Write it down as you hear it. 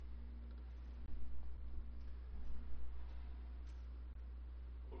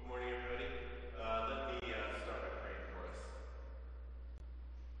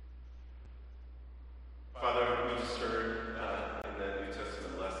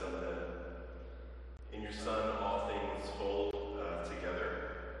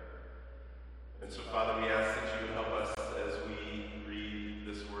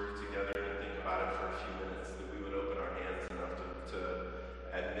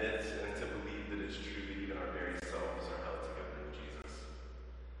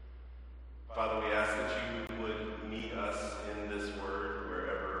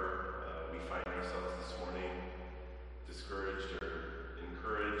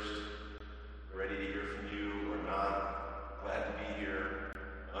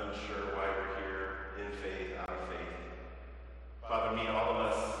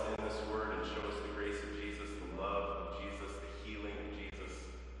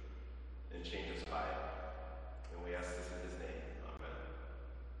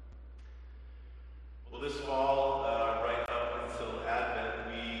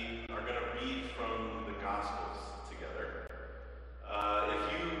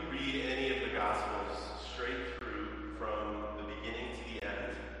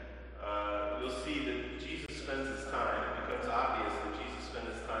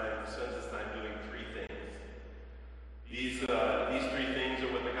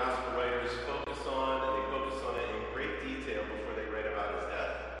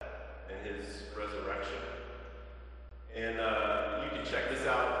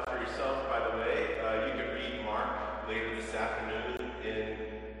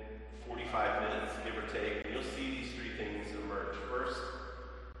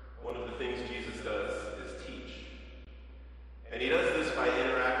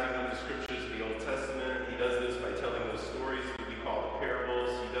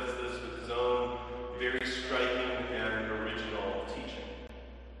very striking and original teaching.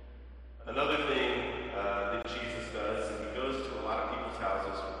 Another thing that Jesus does is he goes to a lot of people's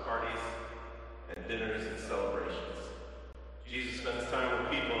houses for parties and dinners and celebrations. Jesus spends time with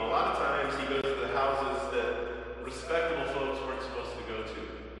people, and a lot of times he goes to the houses that respectable folks weren't supposed to go to.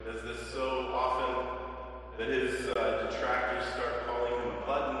 Does this so often that his detractors start calling him a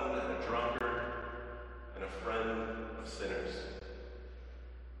glutton and a drunkard and a friend of sinners.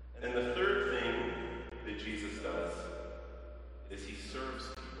 And the third thing that Jesus does is he serves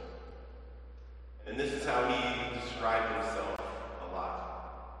people. And this is how he described himself a lot.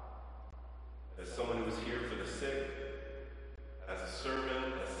 As someone who was here for the sick, as a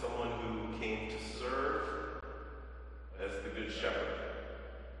servant, as someone who came to serve, as the Good Shepherd.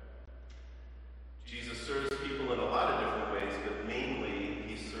 Jesus serves people in a lot of different ways, but mainly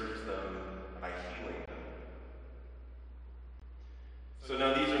he serves them by healing them. So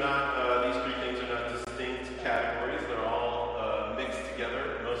now these three things are not distinct categories. They're all mixed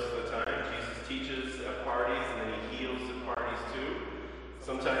together most of the time. Jesus teaches at parties, and then he heals at parties too.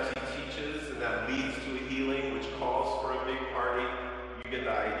 Sometimes he teaches, and that leads to a healing, which calls for a big party. You get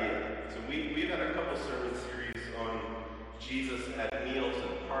the idea. So we've had a couple sermon series on Jesus at meals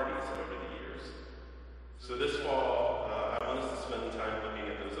and parties over the years. So this fall, I want us to spend time looking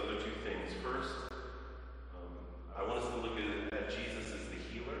at those other two things. First, I want us to look at Jesus as the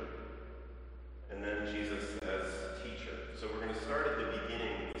healer, and then Jesus as teacher. So we're going to start at the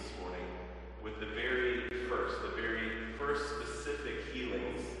beginning this morning with the very first specific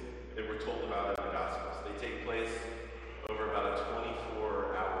healings that we're told about in the Gospels. They take place over about a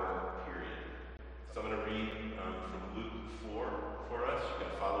 24-hour period. So I'm going to read from Luke 4 for us. You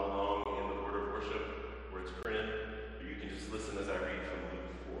can follow along in the order of worship where it's printed, or you can just listen as I read from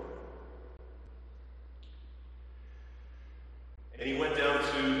Luke 4. And he went down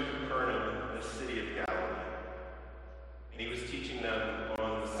to Capernaum, the city of Galilee. And he was teaching them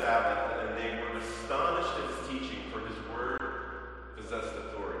on the Sabbath, and they were astonished at his teaching, for his word possessed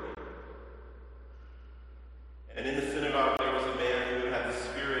authority. And in the synagogue there was a man who had the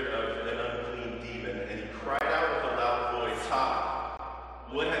spirit of an unclean demon, and he cried out with a loud voice, "Ha!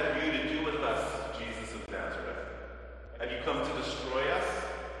 What have you to do with us, Jesus of Nazareth? Have you come to destroy us?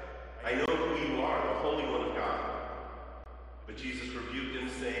 I know who you are, the Holy One of God." But Jesus rebuked him,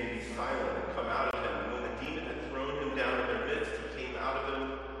 saying, "Be silent and come out of him." And when the demon had thrown him down in their midst, he came out of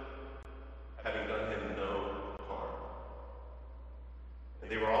him, having done him no harm. And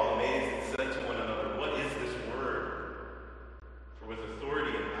they were all amazed and said to one another, "What is this word? For with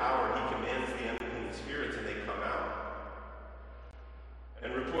authority and power he commands the unclean spirits, and they come out."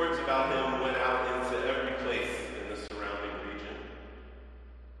 And reports about him went out into every place in the surrounding region.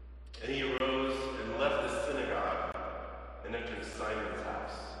 And he arose and left the synagogue and entered Simon's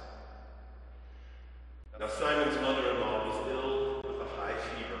house. Now Simon's mother-in-law was ill with a high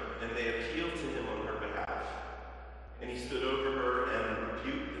fever, and they appealed to him on her behalf. And he stood over her and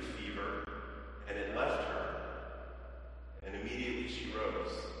rebuked the fever, and it left her. And immediately she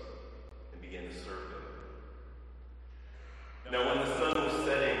rose and began to serve them. Now when the sun was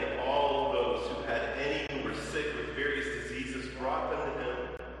setting, all those who had any who were sick with various diseases brought them to him,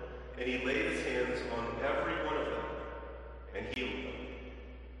 and he laid his hands on every one of them and healed them.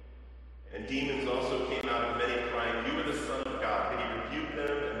 And demons also came out of many, crying, "You are the Son of God." But he rebuked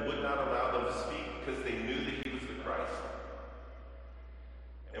them and would not allow them to speak, because they knew that he was the Christ.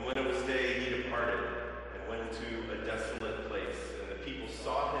 And when it was day, he departed and went into a desolate place. And the people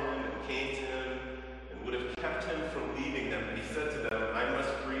saw him and came to him and would have kept him from leaving them. But he said to them, "I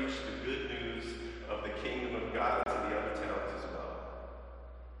must preach the good news of the kingdom of God to the other towns as well.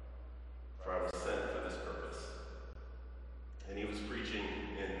 For I was sent for this purpose." And he was preaching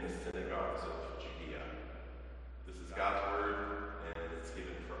in the synagogues of Judea. This is God's word, and it's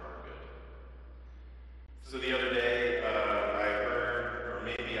given for our good. So the other day, I heard, or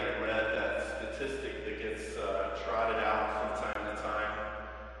maybe I read, that statistic that gets trotted out from time to time.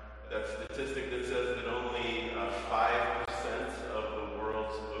 That statistic that says that only 5% of the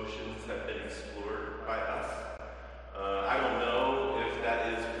world's oceans have been explored by us. I don't know if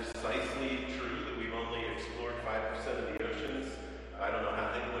that is precisely true, that we've only explored 5% of the oceans. I don't know how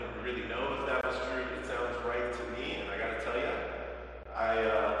anyone would really know if that was true. It sounds right to me, and I got to tell you, I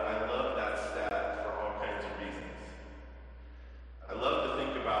love that stat for all kinds of reasons. I love to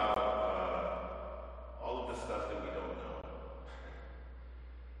think about all of the stuff that we don't know.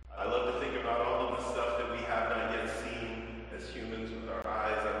 I love to think about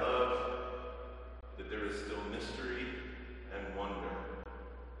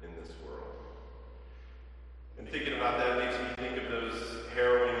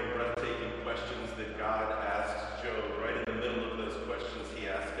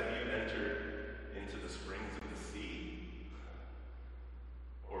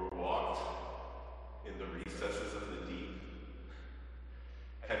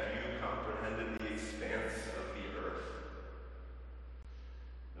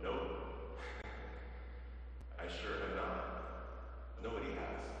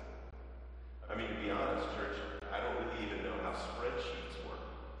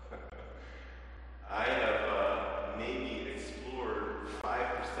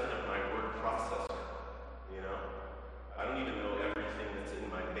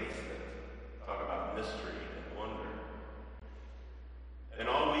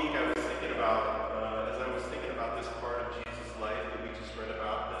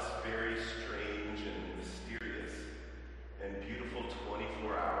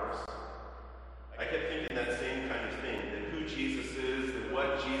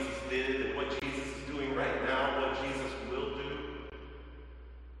Jesus did and what Jesus is doing right now, what Jesus will do.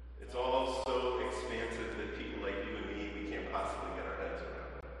 It's all so expansive that people like you and me, we can't possibly get our heads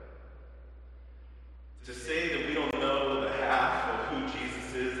around it. To say that we don't know the half of who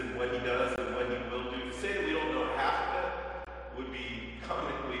Jesus is and what he does and what he will do, to say that we don't know half of it would be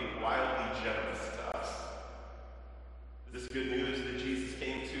comically, wildly generous to us. This good news that Jesus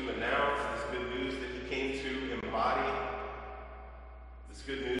came to announce, this good news that he came to embody, this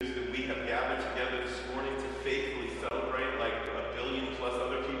good news that we have gathered together this morning to faithfully celebrate like 1 billion plus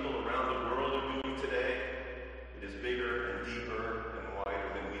other people around the world are doing today, it is bigger and deeper and wider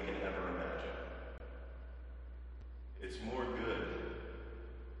than we can ever imagine. It's more good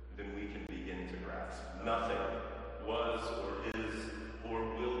than we can begin to grasp. Nothing was or is or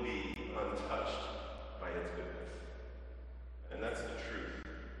will be untouched by its goodness. And that's the truth.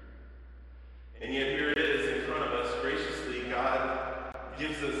 And yet here it is in front of us, graciously, God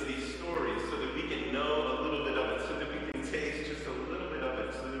gives us these stories so that we can know a little bit of it, so that we can taste just a little bit of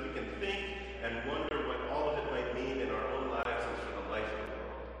it, so that we can think and wonder what all of it might mean in our own lives and for the life of the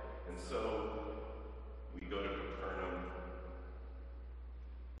world. And so we go to Capernaum,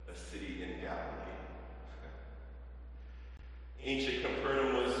 a city in Galilee. Ancient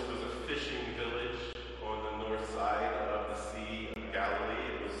Capernaum was a fishing village on the north side of the Sea of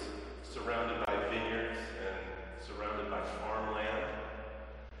Galilee. It was surrounded by vineyards and surrounded by farmland.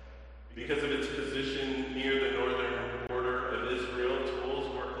 Because of its position near the northern border of Israel, tolls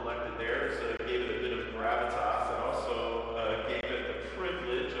were collected there, so it gave it a bit of gravitas and also gave it the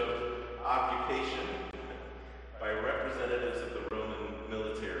privilege of occupation by representatives of the Roman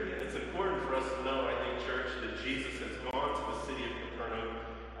military. And it's important for us to know, I think, church, that Jesus has gone to the city of Capernaum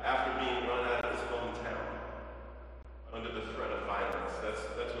after being run out of his hometown under the threat of violence. That's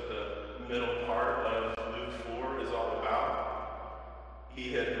what the middle part of Luke 4 is all about.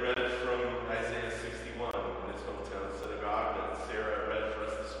 He had read from Isaiah 61 in his hometown synagogue that Sarah read for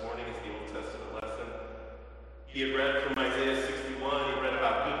us this morning as the Old Testament lesson. He had read from Isaiah 61, he read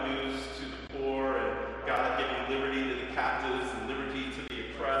about good news to the poor and God giving liberty to the captives and liberty to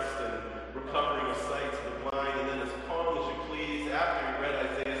the oppressed and recovering of sight to the blind. And then as calm as you please, after he read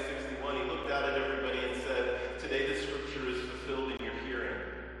Isaiah 61, he looked out at everybody and said, today this scripture is fulfilled in your hearing.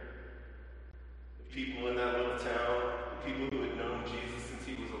 The people in that little town, the people who had known Jesus since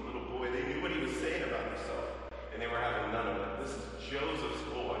he was a little boy, they knew what he was saying about himself, and they were having none of it. This is Joseph's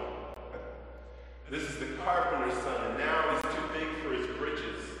boy. This is the carpenter's son, and now he's too big for his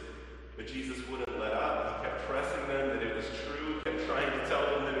britches. But Jesus wouldn't let up. He kept pressing them that it was true, kept trying to tell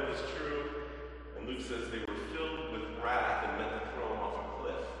them that it was true. And Luke says they were filled with wrath and meant to throw him off a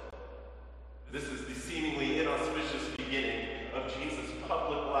cliff. This is the seemingly inauspicious beginning of Jesus'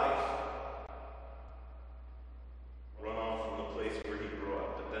 public life. Run off from the place where he grew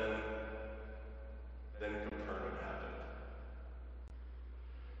up. But then Capernaum happened.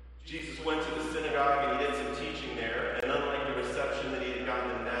 Jesus went to the synagogue and he did some teaching there. And unlike the reception that he had gotten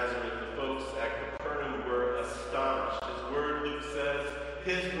in Nazareth, the folks at Capernaum were astonished. His word, Luke says,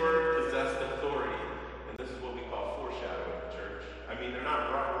 his word possessed authority. And this is what we call foreshadowing, church. I mean, they're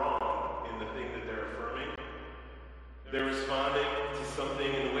not wrong in the thing that they're affirming. They're responding to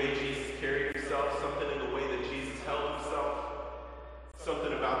something in the way Jesus carried himself, something in the way that Jesus held himself,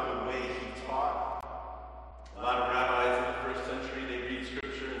 something about the way he taught. A lot of rabbis in the first century, they read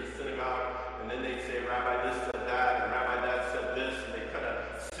scripture in the synagogue, and then they'd say, Rabbi this said that, and Rabbi that said this, and they kind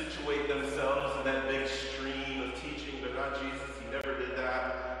of situate themselves in that big stream of teaching, but not Jesus. He never did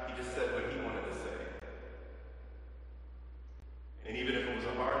that. He just said what he wanted to say. And even if it was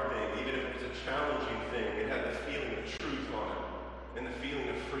a hard thing, even if it was a challenging thing, it had the feeling of truth on it, and the feeling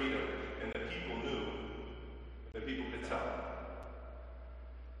of freedom, and the people knew, the people could tell.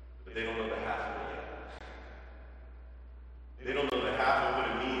 But they don't know the half of it yet. They don't know the half of what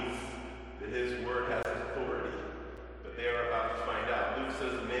it means that his word has authority, but they are about to find out. Luke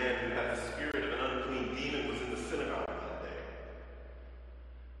says a man who had the spirit of an unclean demon was in the synagogue that day.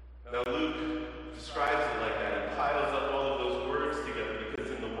 Now Luke describes it like that. He piles up all of those words together because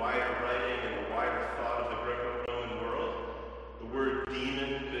in the wider writing and the wider thought of the Greco-Roman world, the word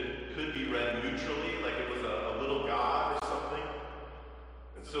demon could be read neutrally, like it was a little god or something.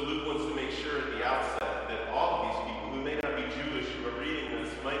 And so Luke wants to make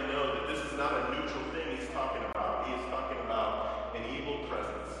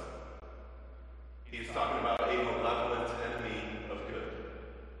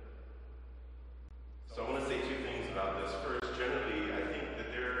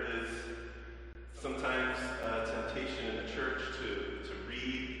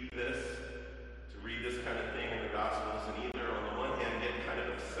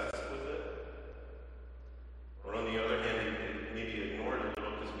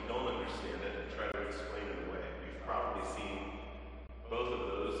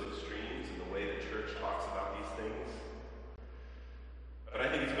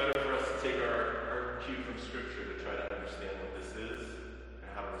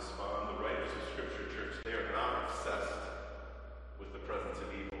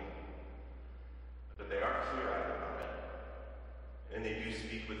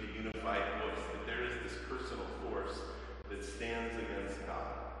speak with a unified voice, that there is this personal force that stands against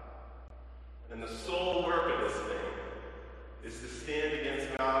God. And the sole work of this thing is to stand against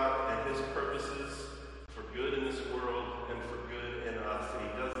God and his purposes for good in this world and for good in us. And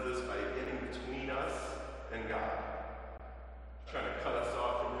he does this by getting between us and God, trying to cut us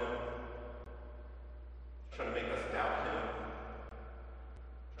off from him, trying to make us doubt him,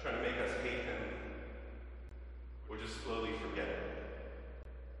 trying to make us hate him, or just slowly forget him.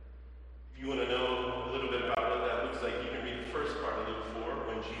 If you want to know a little bit about what that looks like, you can read the first part of Luke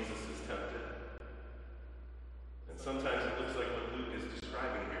 4, when Jesus is tempted. And sometimes it looks like what Luke is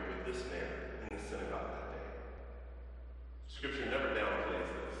describing here with this man in the synagogue that day. Scripture never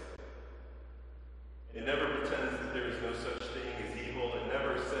downplays this. It never pretends that there is no such thing as evil. It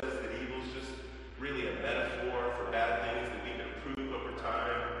never says that evil is just really a metaphor for bad things that we can improve over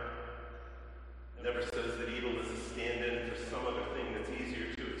time. It never says that evil is a stand-in for some other thing that's easier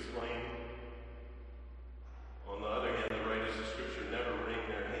to explain. On the other hand, the writers of Scripture never wring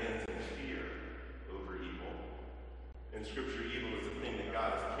their hands in fear over evil. In Scripture, evil is a thing that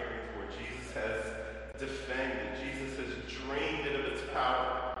God is caring for. Jesus has defanged it. Jesus has drained it of its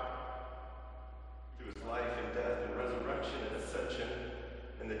power through his life and death and resurrection and ascension.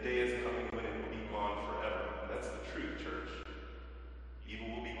 And the day is coming when it will be gone forever. That's the truth, church.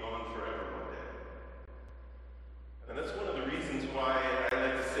 Evil will be gone forever one day. And that's one of the reasons why I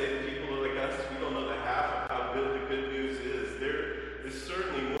like to say to people like us, we don't know the half of how good the good news is. There is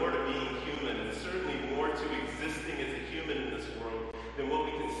certainly more to being human, and certainly more to existing as a human in this world than what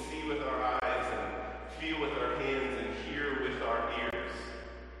we can see with our eyes and feel with our hands and hear with our ears.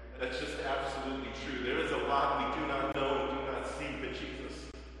 That's just absolutely true. There is a lot we do not know and do not see, but Jesus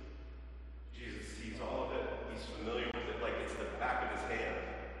sees all of it. He's familiar with it like it's the back of his hand.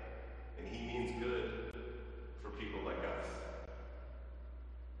 And he means good for people like us.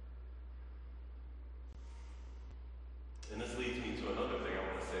 And this leads me to another thing I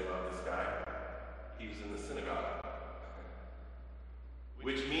want to say about this guy. He was in the synagogue.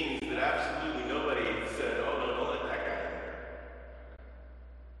 Which means that absolutely nobody said, oh, no, don't let that guy in there.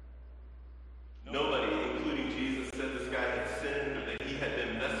 Nobody, including Jesus, said this guy had sinned or that he had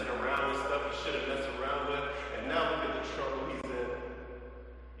been messing around with stuff he shouldn't mess around with. And now look at the trouble he's in.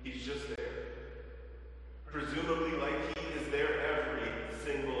 He's just there. Presumably like he is there every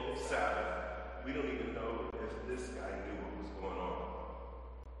single Sabbath. We don't even know if this guy knew what was going on.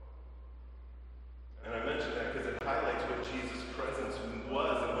 And I mention that because it highlights what Jesus' presence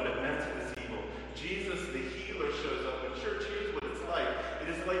was and what it meant to this evil. Jesus, the healer, shows up. And church, here's what it's like. It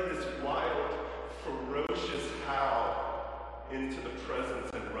is like this wild, ferocious howl into the presence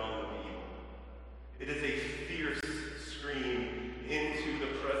and realm of evil. It is a fierce scream into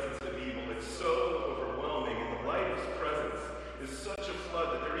the presence of evil. It's so overwhelming, and the light of his presence is such a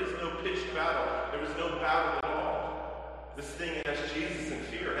flood that there is no pitched battle. There is no battle at all. This thing asks Jesus in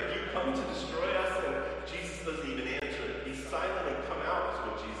fear, have you come to destroy us? And Jesus doesn't even answer it. Be silent and come out is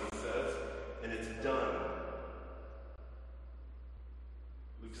what Jesus says, and it's done.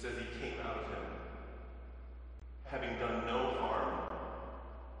 Luke says he came out of him, having done no harm.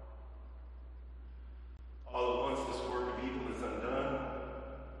 All at once, this work of evil is undone,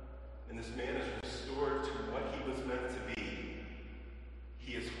 and this man is restored to what he was meant to be.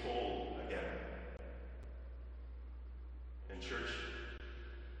 He is whole again. And church,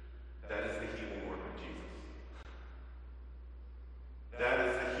 that is the healing work of Jesus. That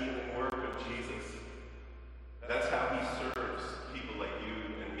is the healing work of Jesus. That's how he serves people like you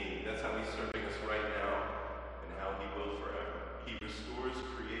and me.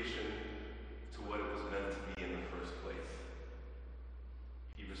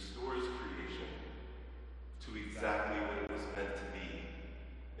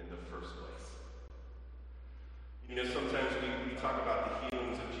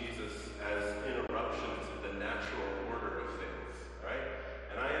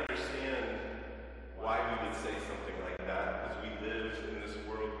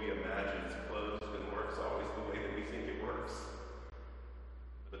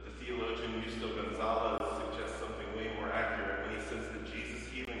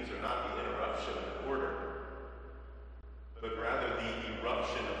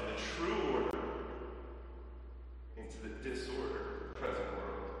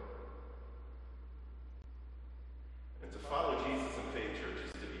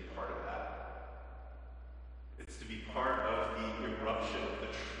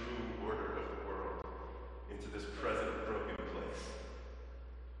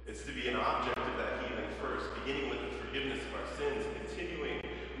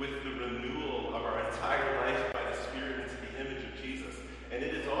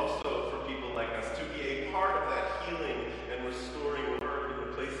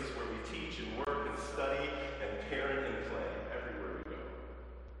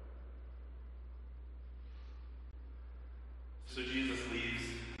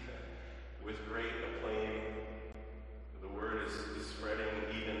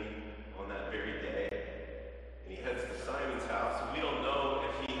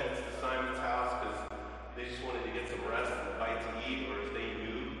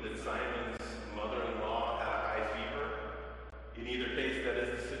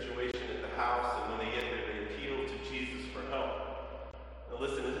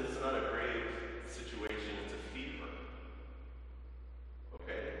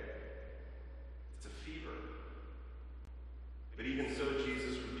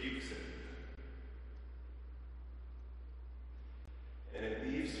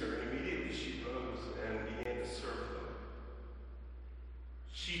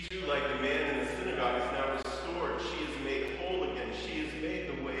 She too, like the man in the synagogue, is now restored. She is made whole again. She is made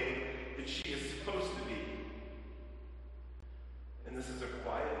the way that she is supposed to be. And this is a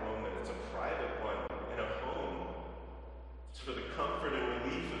quiet moment. It's a private one in a home. It's for the comfort and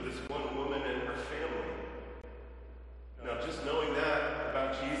relief of this one woman and her family. Now, just knowing that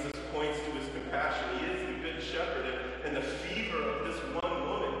about Jesus points to his compassion. He is the good shepherd, and the fever of this one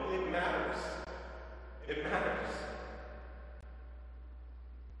woman, it matters. It matters.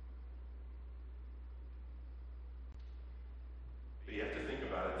 But you have to think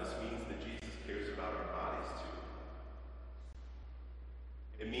about it. This means that Jesus cares about our bodies too.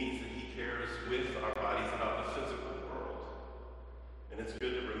 It means that he cares with our bodies about the physical world. And it's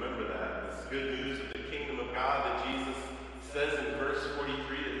good to remember that. This good news of the kingdom of God that Jesus says in verse 43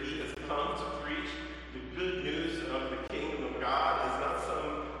 that he has come to preach. The good news of the kingdom of God is not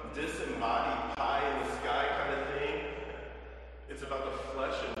some disembodied pie in the sky kind of thing. It's about the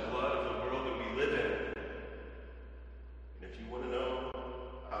flesh and blood of the world that we live in. And if you want to know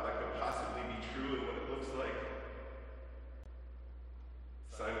how that could possibly be true and what it looks like,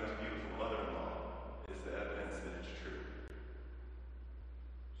 Simon's beautiful mother-in-law is the evidence that it's true.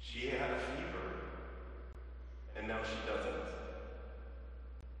 She had a fever, and now she doesn't.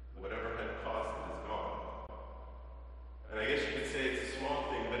 Whatever had caused it is gone. And I guess you could say it's a small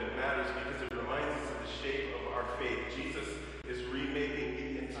thing, but it matters because it reminds us of the shape of our faith. Jesus is remaking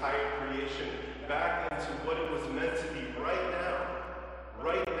the entire creation back into what it was meant to be right now.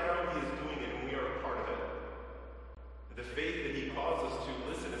 Right now, he is doing it, and we are a part of it. The faith that he calls us to,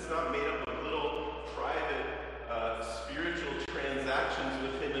 listen, it's not made up of little private spiritual transactions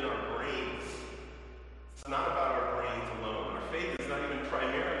with him in our brains. It's not about our brains alone. Our faith is not even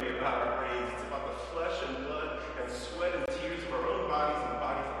primarily about our brains. It's about the flesh and blood and sweat and tears of our own bodies and the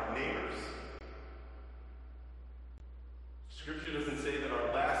bodies of our neighbors. Scripture doesn't say that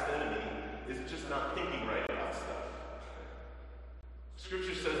our last enemy is just not thinking right about stuff.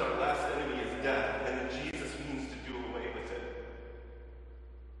 Scripture says our last enemy is death, and that Jesus means to do away with it.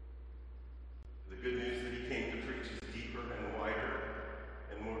 The good news that he came to preach is deeper and wider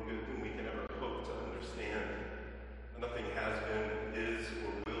and more good than we can ever hope to understand. Nothing has been, is,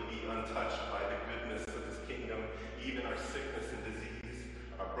 or will be untouched by the goodness of his kingdom. Even our sickness and disease,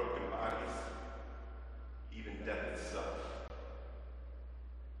 our broken bodies, even death itself.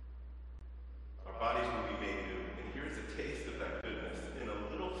 Our bodies will be made new. And here's a taste of that goodness in a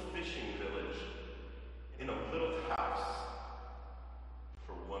little fishing village, in a little house,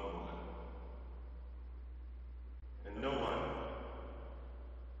 for one woman. And no one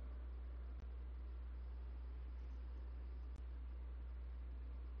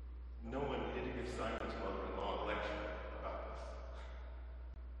needed to give Simon's mother-in-law a lecture about this.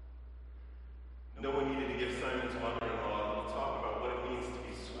 No one needed to give Simon's mother-in-law a little talk about what it means to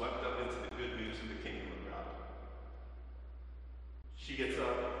be swept up into the good news of the kingdom of God. She gets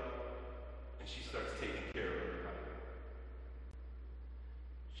up and she starts taking care of everybody.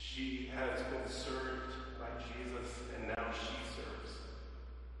 She has been served by Jesus, and now she serves.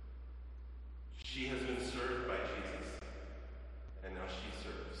 She has been served by Jesus, and now she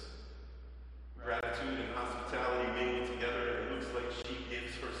serves. Gratitude and hospitality mingle together, and it looks like she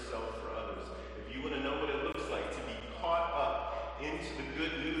gives herself for others. If you want to know what it looks like to be caught up into the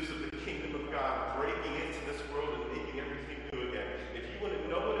good news of the kingdom of God, breaking into this world and making everything new again, if you want to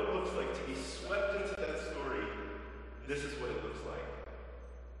know what it looks like to be swept into that story, this is what it looks like.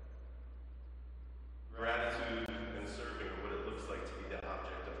 Gratitude and serving are what it looks like to be the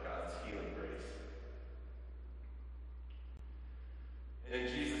object of God's healing grace. And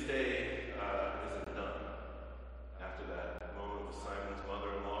Jesus' day isn't done after that moment with Simon's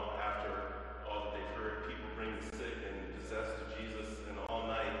mother-in-law. After all that they've heard, people bring the sick and possessed to Jesus, and all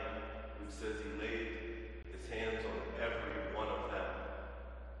night, Luke says he laid his hands on every one of them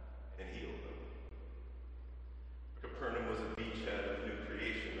and healed them. Capernaum was a beachhead of new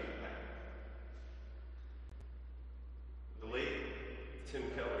creation that night. The late Tim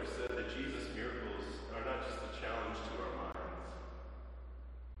Keller said that Jesus' miracles are not just a challenge to our minds.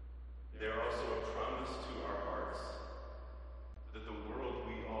 They are also a promise to our hearts that the world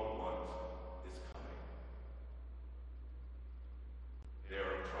we all want is coming. They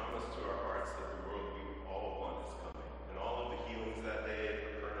are a promise to our hearts that the world we all want is coming. And all of the healings that day at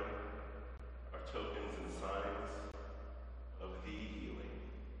Capernaum are tokens and signs of the healing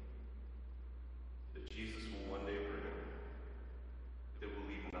that Jesus will one day bring, that will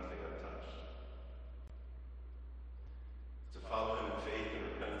leave nothing untouched.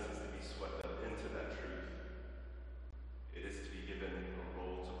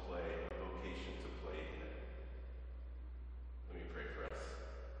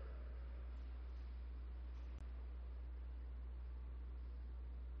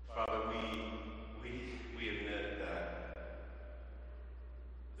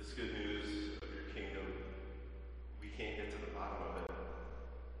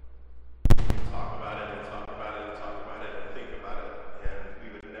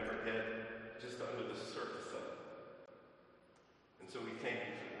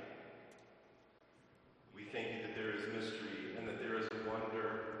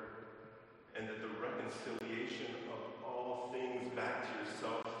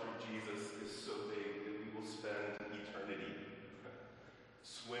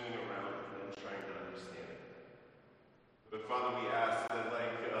 But Father, we